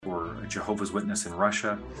Jehovah's Witness in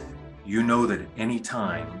Russia, you know that at any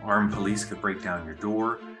time armed police could break down your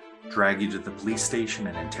door, drag you to the police station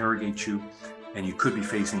and interrogate you, and you could be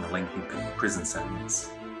facing a lengthy prison sentence.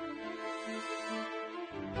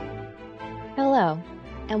 Hello,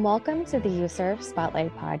 and welcome to the USCIRF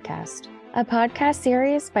Spotlight Podcast, a podcast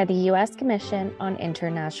series by the U.S. Commission on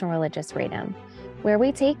International Religious Freedom, where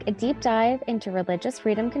we take a deep dive into religious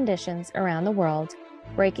freedom conditions around the world,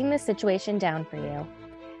 breaking the situation down for you.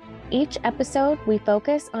 Each episode, we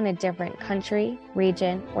focus on a different country,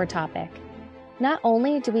 region, or topic. Not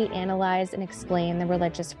only do we analyze and explain the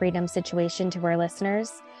religious freedom situation to our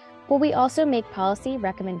listeners, but we also make policy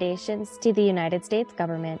recommendations to the United States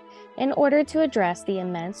government in order to address the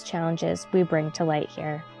immense challenges we bring to light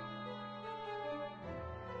here.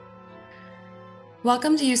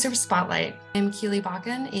 Welcome to USCIRF Spotlight. I'm Keely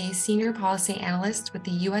Bakken, a senior policy analyst with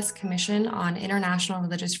the U.S. Commission on International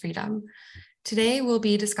Religious Freedom. Today, we'll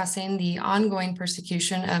be discussing the ongoing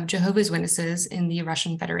persecution of Jehovah's Witnesses in the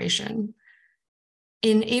Russian Federation.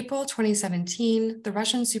 In April 2017, the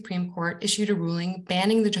Russian Supreme Court issued a ruling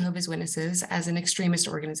banning the Jehovah's Witnesses as an extremist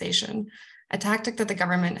organization, a tactic that the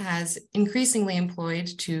government has increasingly employed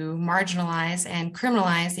to marginalize and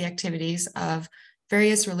criminalize the activities of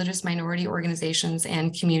various religious minority organizations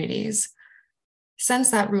and communities.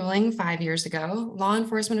 Since that ruling 5 years ago, law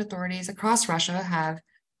enforcement authorities across Russia have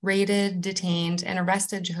raided, detained, and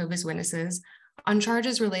arrested Jehovah's Witnesses on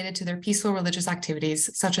charges related to their peaceful religious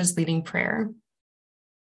activities, such as leading prayer.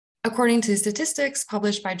 According to statistics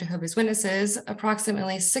published by Jehovah's Witnesses,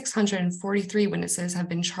 approximately 643 witnesses have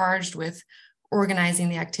been charged with organizing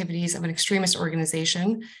the activities of an extremist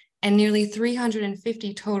organization, and nearly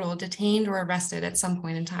 350 total detained or arrested at some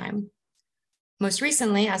point in time. Most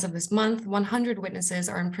recently, as of this month, 100 witnesses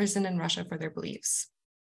are imprisoned in Russia for their beliefs.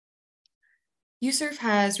 USCIRF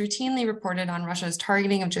has routinely reported on Russia's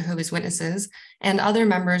targeting of Jehovah's Witnesses and other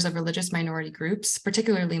members of religious minority groups,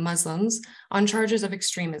 particularly Muslims, on charges of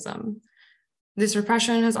extremism. This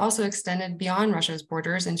repression has also extended beyond Russia's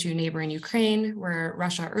borders into neighboring Ukraine, where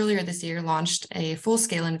Russia earlier this year launched a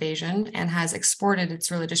full-scale invasion and has exported its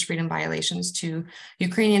religious freedom violations to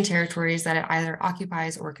Ukrainian territories that it either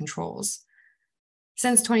occupies or controls.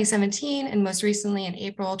 Since 2017, and most recently in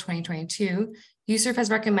April 2022, USCIRF has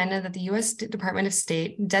recommended that the U.S. Department of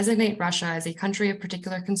State designate Russia as a country of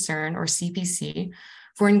particular concern, or CPC,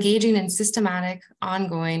 for engaging in systematic,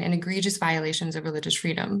 ongoing, and egregious violations of religious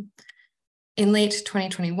freedom. In late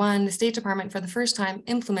 2021, the State Department for the first time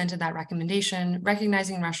implemented that recommendation,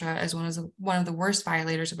 recognizing Russia as one of the worst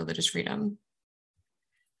violators of religious freedom.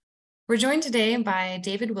 We're joined today by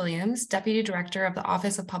David Williams, Deputy Director of the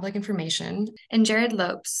Office of Public Information, and Jared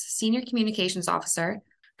Lopes, Senior Communications Officer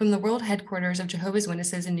from the World Headquarters of Jehovah's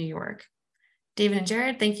Witnesses in New York. David and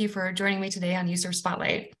Jared, thank you for joining me today on USCIRF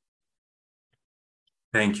Spotlight.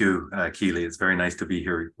 Thank you, Keely. It's very nice to be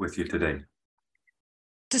here with you today.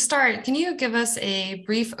 To start, can you give us a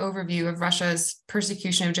brief overview of Russia's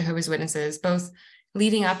persecution of Jehovah's Witnesses, both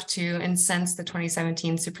leading up to and since the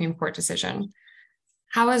 2017 Supreme Court decision?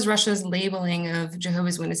 How has Russia's labeling of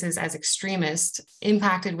Jehovah's Witnesses as extremist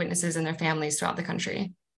impacted witnesses and their families throughout the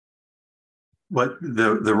country? Well,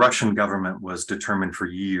 the Russian government was determined for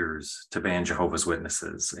years to ban Jehovah's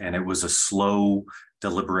Witnesses, and it was a slow,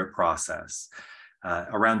 deliberate process.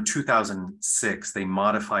 Around 2006, they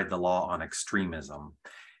modified the law on extremism.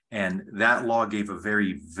 And that law gave a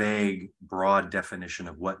very vague, broad definition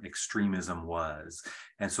of what extremism was.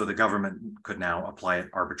 And so the government could now apply it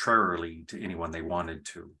arbitrarily to anyone they wanted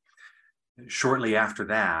to. Shortly after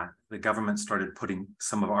that, the government started putting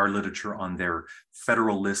some of our literature on their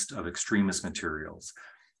federal list of extremist materials.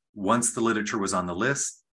 Once the literature was on the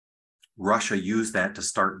list, Russia used that to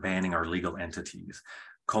start banning our legal entities,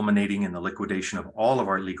 culminating in the liquidation of all of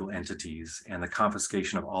our legal entities and the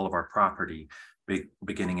confiscation of all of our property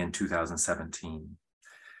beginning in 2017.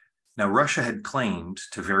 Now, Russia had claimed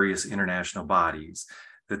to various international bodies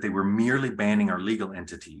that they were merely banning our legal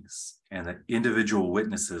entities and that individual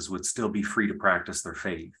witnesses would still be free to practice their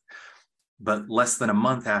faith. But less than a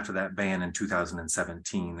month after that ban in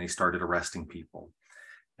 2017, they started arresting people.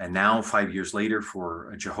 And now, 5 years later,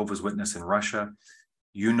 for a Jehovah's Witness in Russia,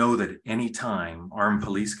 you know that at any time armed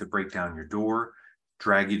police could break down your door,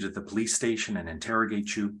 drag you to the police station and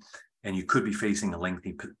interrogate you, and you could be facing a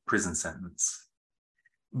lengthy prison sentence.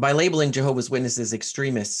 By labeling Jehovah's Witnesses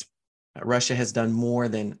extremists, Russia has done more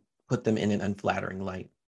than put them in an unflattering light.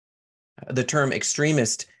 The term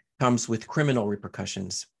extremist comes with criminal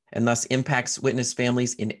repercussions and thus impacts witness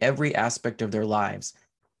families in every aspect of their lives,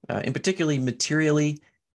 and particularly materially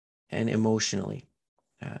and emotionally.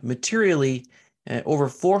 Materially, over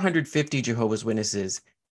 450 Jehovah's Witnesses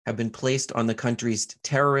have been placed on the country's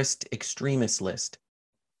terrorist extremist list.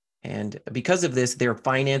 And because of this, their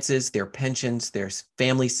finances, their pensions, their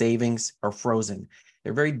family savings are frozen.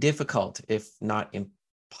 They're very difficult, if not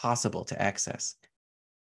impossible, to access.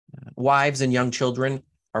 Wives and young children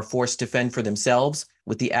are forced to fend for themselves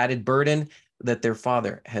with the added burden that their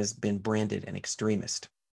father has been branded an extremist.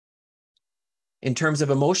 In terms of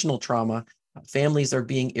emotional trauma, families are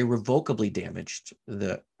being irrevocably damaged.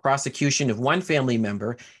 The prosecution of one family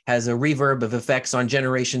member has a reverb of effects on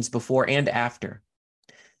generations before and after.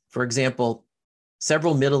 For example,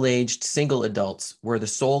 several middle-aged single adults were the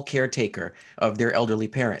sole caretaker of their elderly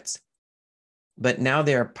parents. But now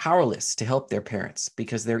they are powerless to help their parents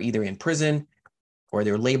because they're either in prison or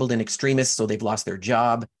they're labeled an extremist, so they've lost their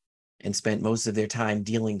job and spent most of their time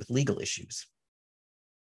dealing with legal issues.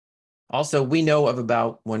 Also, we know of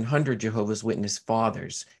about 100 Jehovah's Witness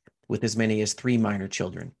fathers with as many as 3 minor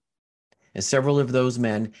children. And several of those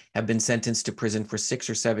men have been sentenced to prison for 6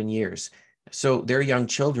 or 7 years. So their young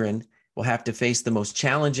children will have to face the most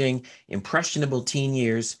challenging, impressionable teen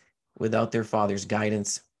years without their father's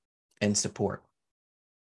guidance and support.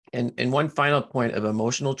 And one final point of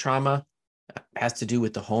emotional trauma has to do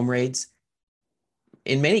with the home raids.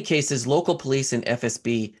 In many cases, local police and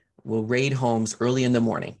FSB will raid homes early in the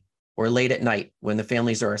morning or late at night when the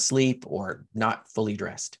families are asleep or not fully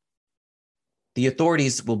dressed. The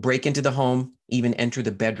authorities will break into the home, even enter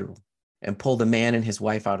the bedroom, and pull the man and his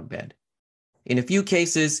wife out of bed. In a few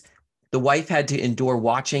cases, the wife had to endure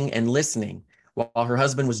watching and listening while her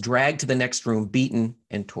husband was dragged to the next room, beaten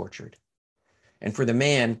and tortured. And for the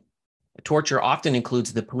man, torture often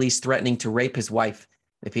includes the police threatening to rape his wife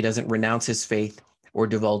if he doesn't renounce his faith or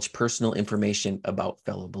divulge personal information about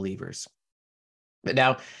fellow believers. But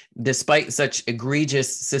now, despite such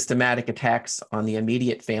egregious systematic attacks on the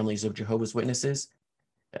immediate families of Jehovah's Witnesses,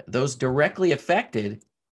 those directly affected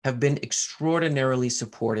have been extraordinarily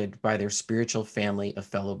supported by their spiritual family of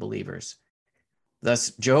fellow believers.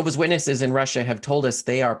 Thus, Jehovah's Witnesses in Russia have told us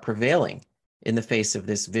they are prevailing in the face of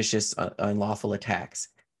this vicious, unlawful attacks,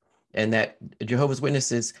 and that Jehovah's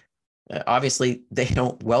Witnesses, obviously, they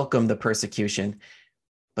don't welcome the persecution,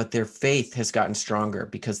 but their faith has gotten stronger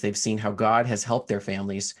because they've seen how God has helped their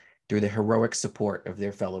families through the heroic support of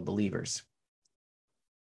their fellow believers.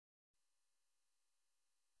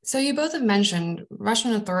 So you both have mentioned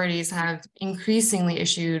Russian authorities have increasingly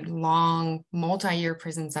issued long, multi-year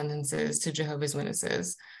prison sentences to Jehovah's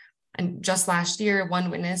Witnesses. And just last year, one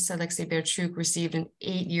witness, Alexei Berchuk, received an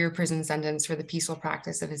 8-year prison sentence for the peaceful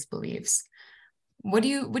practice of his beliefs. What do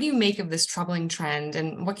you make of this troubling trend,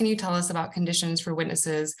 and what can you tell us about conditions for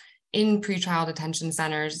witnesses in pretrial detention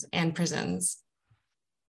centers and prisons?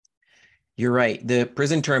 You're right. The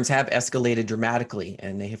prison terms have escalated dramatically,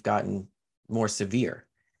 and they have gotten more severe.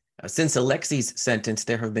 Since Alexei's sentence,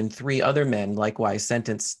 there have been 3 other men likewise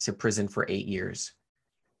sentenced to prison for 8 years.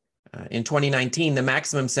 In 2019, the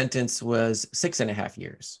maximum sentence was 6.5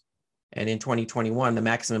 years. And in 2021, the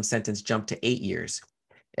maximum sentence jumped to 8 years.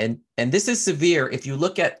 And this is severe if you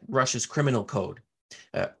look at Russia's criminal code.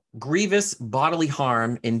 Grievous bodily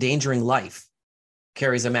harm endangering life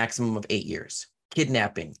carries a maximum of 8 years.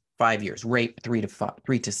 Kidnapping, 5 years. Rape, 3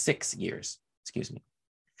 to 6 years. Excuse me.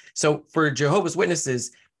 So for Jehovah's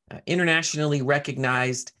Witnesses, internationally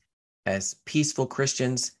recognized as peaceful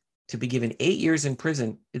Christians, to be given 8 years in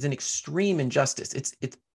prison is an extreme injustice.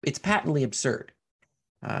 It's patently absurd.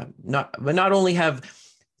 Not only have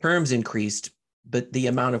terms increased, but the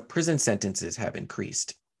amount of prison sentences have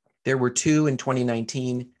increased. There were 2 in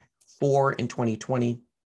 2019, 4 in 2020,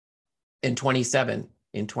 and 27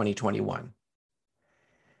 in 2021.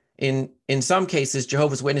 In some cases,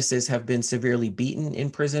 Jehovah's Witnesses have been severely beaten in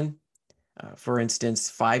prison. For instance,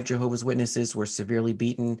 5 Jehovah's Witnesses were severely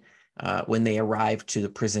beaten when they arrived to the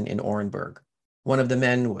prison in Orenburg. One of the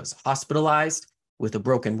men was hospitalized with a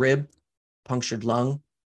broken rib, punctured lung,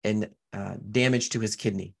 and damage to his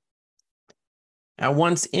kidney. Now,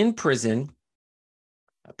 once in prison,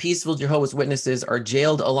 peaceful Jehovah's Witnesses are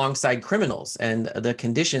jailed alongside criminals, and the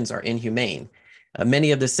conditions are inhumane.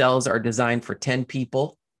 Many of the cells are designed for 10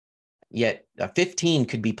 people, yet 15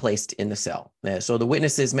 could be placed in the cell. So the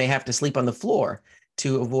witnesses may have to sleep on the floor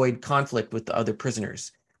to avoid conflict with the other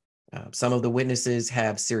prisoners. Some of the witnesses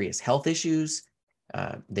have serious health issues.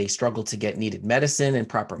 They struggle to get needed medicine and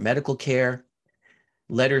proper medical care.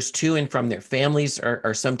 Letters to and from their families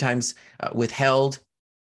are sometimes withheld.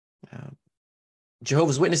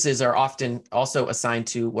 Jehovah's Witnesses are often also assigned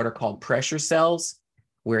to what are called pressure cells,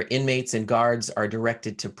 where inmates and guards are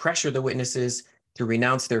directed to pressure the witnesses to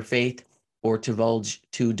renounce their faith or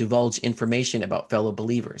to divulge information about fellow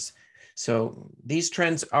believers. So these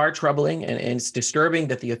trends are troubling, and it's disturbing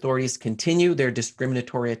that the authorities continue their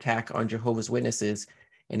discriminatory attack on Jehovah's Witnesses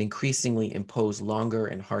and increasingly impose longer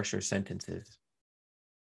and harsher sentences.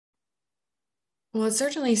 Well, it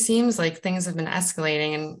certainly seems like things have been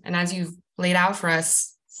escalating, and as you've laid out for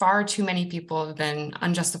us, far too many people have been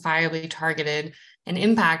unjustifiably targeted and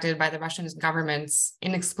impacted by the Russian government's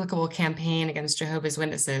inexplicable campaign against Jehovah's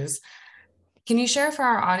Witnesses. Can you share for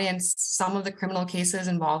our audience some of the criminal cases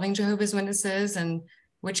involving Jehovah's Witnesses and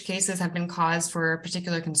which cases have been cause for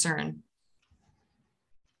particular concern?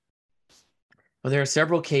 Well, there are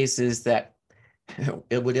several cases that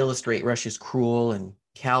it would illustrate Russia's cruel and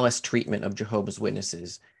callous treatment of Jehovah's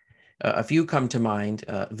Witnesses. A few come to mind.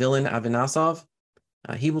 Villain Avanasov,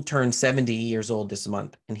 he will turn 70 years old this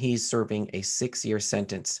month, and he's serving a 6-year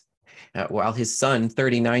sentence, while his son,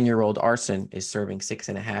 39-year-old Arsen, is serving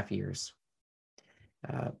 6.5 years.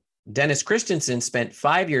 Dennis Christensen spent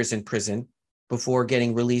 5 years in prison before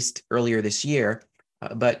getting released earlier this year,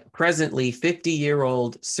 but presently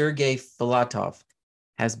 50-year-old Sergei Filatov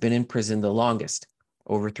has been in prison the longest,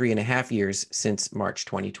 over 3.5 years since March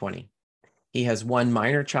 2020. He has 1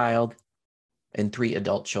 minor child and 3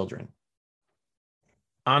 adult children.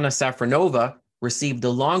 Anna Safronova received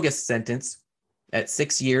the longest sentence at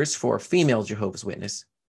 6 years for a female Jehovah's Witness.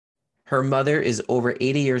 Her mother is over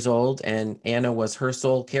 80 years old, and Anna was her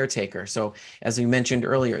sole caretaker. So as we mentioned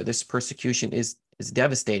earlier, this persecution is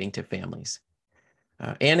devastating to families.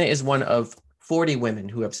 Anna is one of 40 women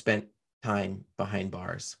who have spent time behind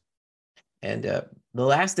bars. And the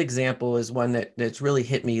last example is one that's really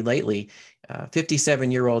hit me lately.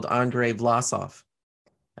 57-year-old Andrei Vlasov.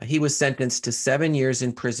 He was sentenced to 7 years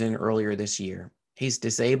in prison earlier this year. He's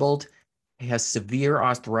disabled. He has severe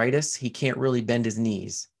arthritis. He can't really bend his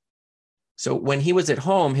knees. So when he was at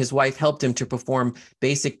home, his wife helped him to perform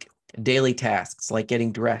basic daily tasks like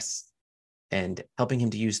getting dressed and helping him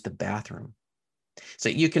to use the bathroom. So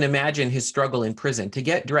you can imagine his struggle in prison. To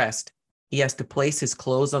get dressed, he has to place his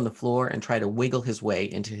clothes on the floor and try to wiggle his way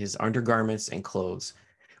into his undergarments and clothes.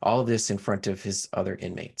 All of this in front of his other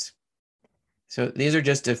inmates. So these are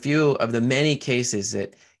just a few of the many cases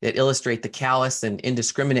that illustrate the callous and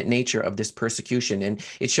indiscriminate nature of this persecution. And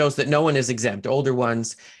it shows that no one is exempt. Older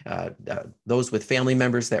ones, those with family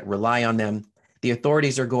members that rely on them. The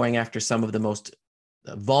authorities are going after some of the most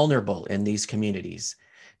vulnerable in these communities,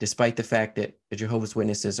 despite the fact that the Jehovah's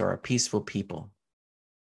Witnesses are a peaceful people.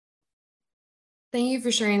 Thank you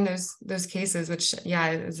for sharing those cases, which,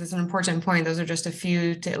 yeah, is an important point. Those are just a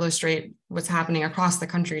few to illustrate what's happening across the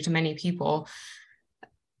country to many people.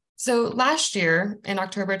 So last year, in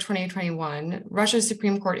October 2021, Russia's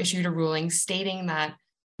Supreme Court issued a ruling stating that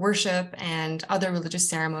worship and other religious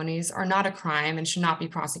ceremonies are not a crime and should not be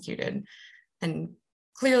prosecuted. And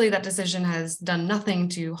clearly that decision has done nothing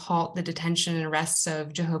to halt the detention and arrests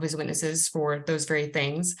of Jehovah's Witnesses for those very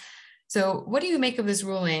things. So what do you make of this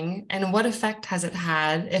ruling, and what effect has it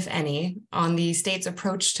had, if any, on the state's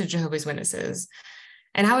approach to Jehovah's Witnesses?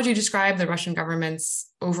 And how would you describe the Russian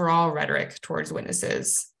government's overall rhetoric towards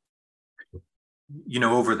witnesses? You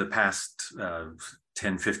know, over the past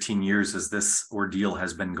 10, 15 years, as this ordeal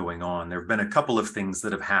has been going on, there have been a couple of things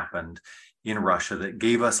that have happened in Russia that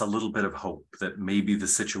gave us a little bit of hope that maybe the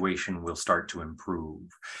situation will start to improve.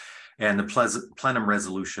 And the plenum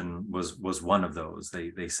resolution was one of those.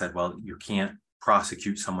 They said, well, you can't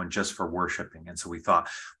prosecute someone just for worshiping. And so we thought,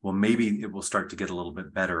 well, maybe it will start to get a little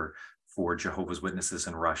bit better for Jehovah's Witnesses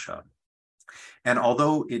in Russia. And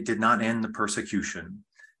although it did not end the persecution,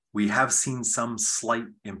 we have seen some slight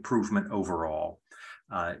improvement overall.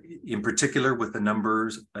 In particular, with a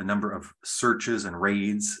number of searches and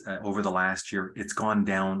raids over the last year, it's gone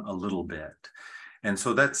down a little bit. And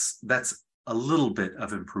so that's a little bit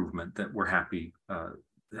of improvement that we're happy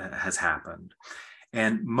has happened.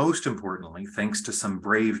 And most importantly, thanks to some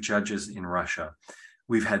brave judges in Russia,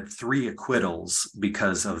 we've had 3 acquittals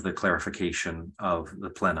because of the clarification of the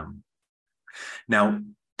plenum. Now,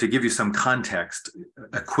 to give you some context,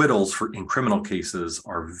 acquittals in criminal cases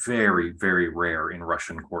are very, very rare in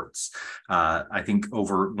Russian courts. I think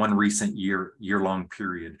over one recent year-long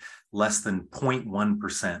period, less than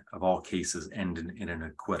 0.1% of all cases end in an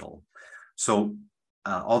acquittal. So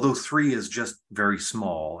although 3 is just very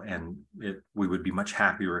small, and we would be much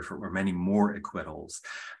happier if it were many more acquittals,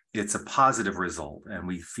 it's a positive result, and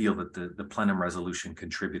we feel that the plenum resolution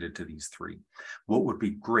contributed to these 3. What would be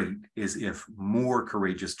great is if more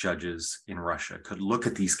courageous judges in Russia could look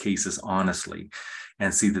at these cases honestly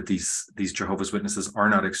and see that these Jehovah's Witnesses are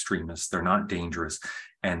not extremists, they're not dangerous,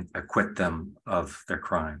 and acquit them of their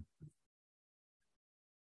crime.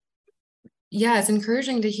 Yeah, it's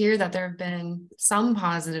encouraging to hear that there have been some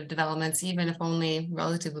positive developments, even if only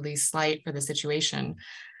relatively slight for the situation.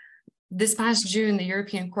 This past June, the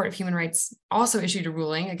European Court of Human Rights also issued a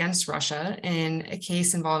ruling against Russia in a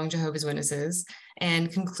case involving Jehovah's Witnesses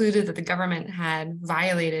and concluded that the government had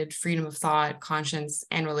violated freedom of thought, conscience,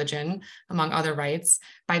 and religion, among other rights,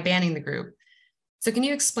 by banning the group. So can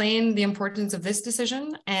you explain the importance of this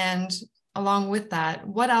decision? And along with that,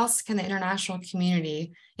 what else can the international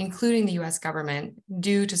community, including the US government,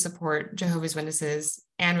 do to support Jehovah's Witnesses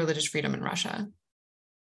and religious freedom in Russia?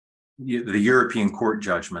 The European court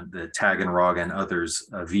judgment, the Taganrog and others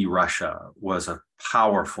v. Russia, was a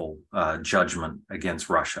powerful judgment against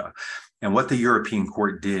Russia. And what the European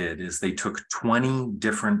court did is they took 20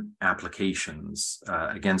 different applications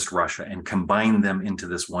against Russia and combined them into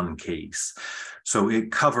this one case. So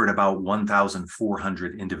it covered about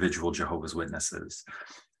 1,400 individual Jehovah's Witnesses.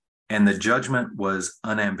 And the judgment was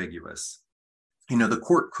unambiguous. The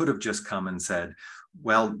court could have just come and said,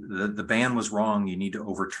 well, the ban was wrong, you need to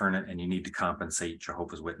overturn it, and you need to compensate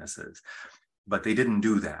Jehovah's Witnesses. But they didn't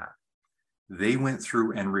do that. They went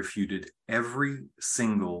through and refuted every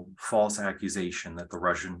single false accusation that the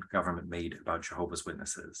Russian government made about Jehovah's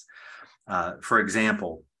Witnesses. For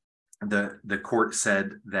example, the court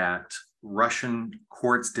said that Russian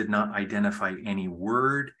courts did not identify any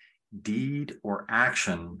word, deed, or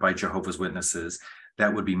action by Jehovah's Witnesses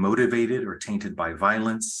that would be motivated or tainted by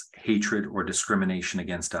violence, hatred, or discrimination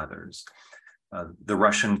against others. The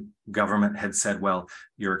Russian government had said, well,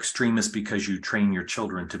 you're extremist because you train your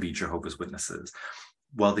children to be Jehovah's Witnesses.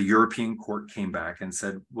 Well, the European court came back and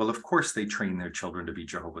said, well, of course they train their children to be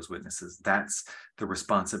Jehovah's Witnesses. That's the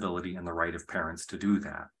responsibility and the right of parents to do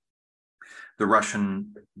that. The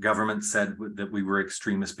Russian government said that we were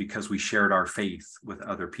extremists because we shared our faith with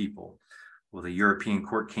other people. Well, the European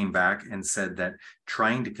court came back and said that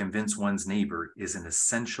trying to convince one's neighbor is an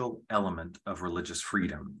essential element of religious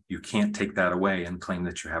freedom. You can't take that away and claim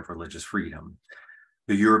that you have religious freedom.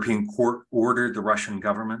 The European court ordered the Russian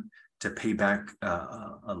government to pay back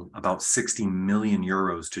about 60 million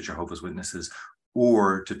euros to Jehovah's Witnesses,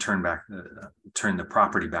 or to turn the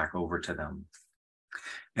property back over to them.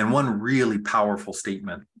 And one really powerful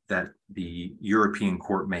statement that the European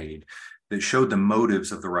court made that showed the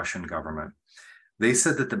motives of the Russian government. They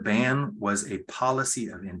said that the ban was a policy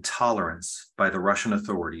of intolerance by the Russian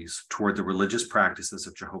authorities toward the religious practices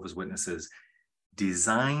of Jehovah's Witnesses,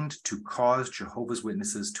 designed to cause Jehovah's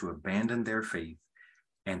Witnesses to abandon their faith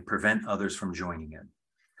and prevent others from joining it.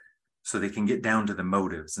 So they can get down to the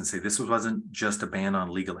motives and say this wasn't just a ban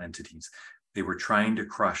on legal entities. They were trying to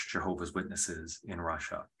crush Jehovah's Witnesses in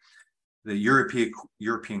Russia. The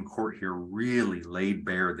European court here really laid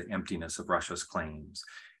bare the emptiness of Russia's claims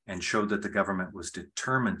and showed that the government was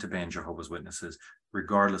determined to ban Jehovah's Witnesses,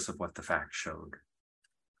 regardless of what the facts showed.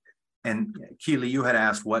 And Keely, you had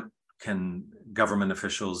asked, what can government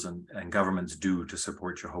officials and governments do to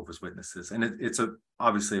support Jehovah's Witnesses? And it's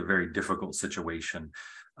obviously a very difficult situation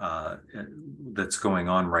that's going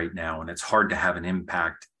on right now, and it's hard to have an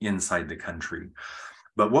impact inside the country.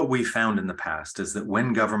 But what we found in the past is that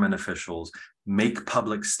when government officials make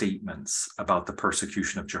public statements about the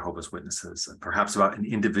persecution of Jehovah's Witnesses, and perhaps about an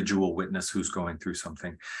individual witness who's going through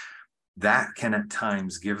something, that can at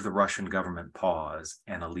times give the Russian government pause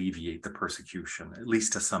and alleviate the persecution, at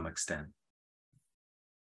least to some extent.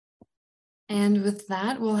 And with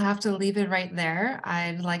that, we'll have to leave it right there.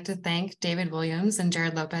 I'd like to thank David Williams and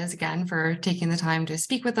Jared Lopez again for taking the time to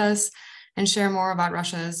speak with us and share more about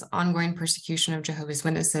Russia's ongoing persecution of Jehovah's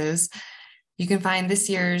Witnesses. You can find this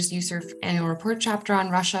year's USCIRF annual report chapter on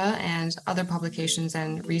Russia and other publications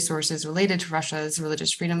and resources related to Russia's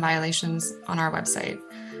religious freedom violations on our website.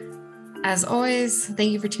 As always,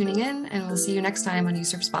 thank you for tuning in, and we'll see you next time on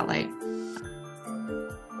USCIRF Spotlight.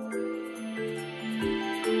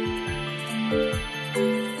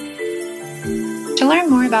 To learn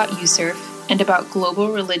more about USCIRF and about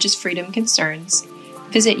global religious freedom concerns,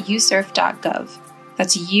 visit uscirf.gov.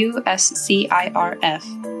 That's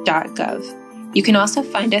USCIRF.gov. You can also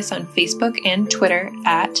find us on Facebook and Twitter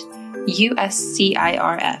at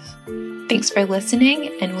USCIRF. Thanks for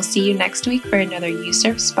listening, and we'll see you next week for another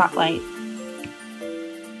USCIRF Spotlight.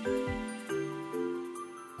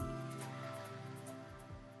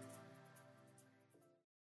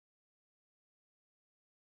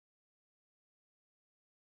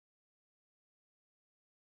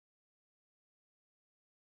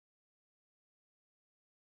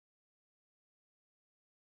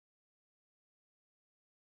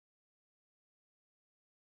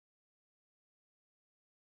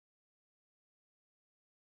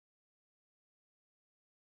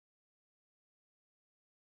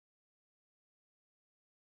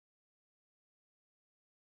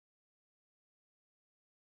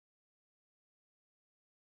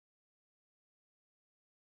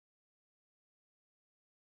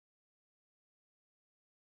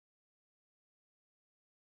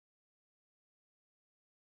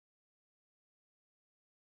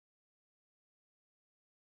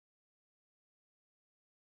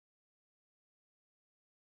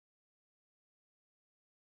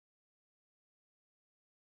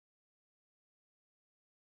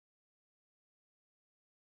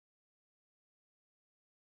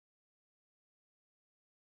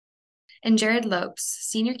 and Jared Lopes,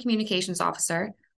 Senior Communications Officer